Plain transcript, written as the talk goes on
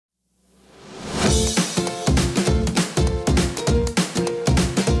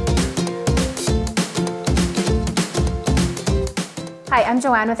Hi, I'm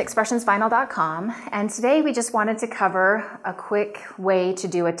JoAnn with expressionsvinyl.com, and today we just wanted to cover a quick way to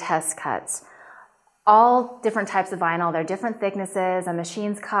do a test cut. All different types of vinyl, they're different thicknesses, and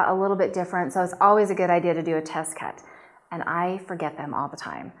machines cut a little bit different, so it's always a good idea to do a test cut. And I forget them all the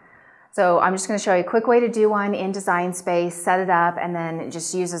time. So I'm just going to show you a quick way to do one in Design Space, set it up, and then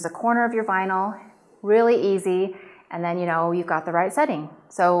just use as a corner of your vinyl. Really easy, and then you know you've got the right setting.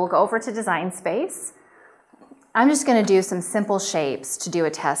 So we'll go over to Design Space. I'm just going to do some simple shapes to do a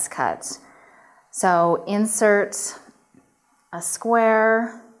test cut. So insert a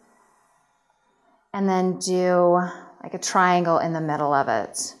square and then do like a triangle in the middle of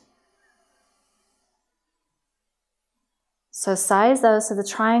it. So size those so the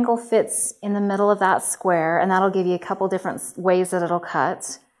triangle fits in the middle of that square, and that'll give you a couple different ways that it'll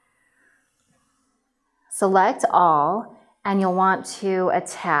cut. Select all, and you'll want to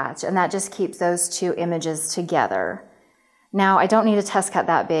attach, and that just keeps those two images together. Now, I don't need a test cut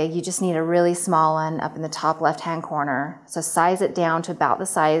that big, you just need a really small one up in the top left-hand corner. So size it down to about the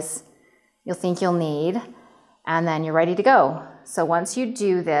size you'll think you'll need, and then you're ready to go. So once you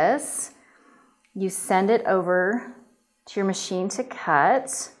do this, you send it over to your machine to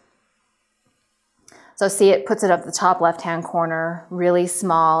cut. So see, it puts it up the top left-hand corner, really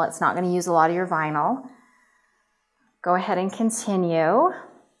small. It's not going to use a lot of your vinyl. Go ahead and continue.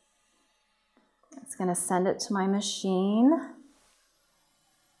 It's going to send it to my machine.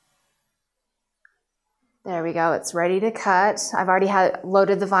 There we go, it's ready to cut. I've already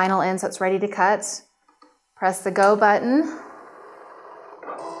loaded the vinyl in, so it's ready to cut. Press the go button.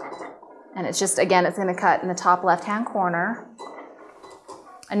 And it's just, again, it's going to cut in the top left-hand corner.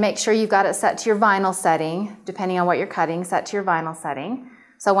 And make sure you've got it set to your vinyl setting, depending on what you're cutting, set to your vinyl setting.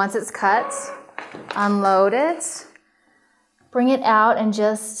 So once it's cut, unload it. Bring it out and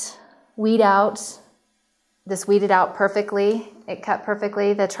just weed out. This weeded out perfectly. It cut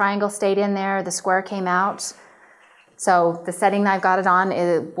perfectly. The triangle stayed in there. The square came out. So the setting that I've got it on,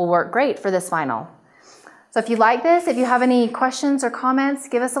 it will work great for this vinyl. So if you like this, if you have any questions or comments,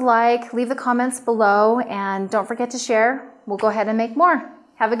 give us a like, leave the comments below, and don't forget to share. We'll go ahead and make more.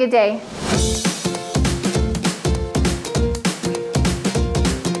 Have a good day.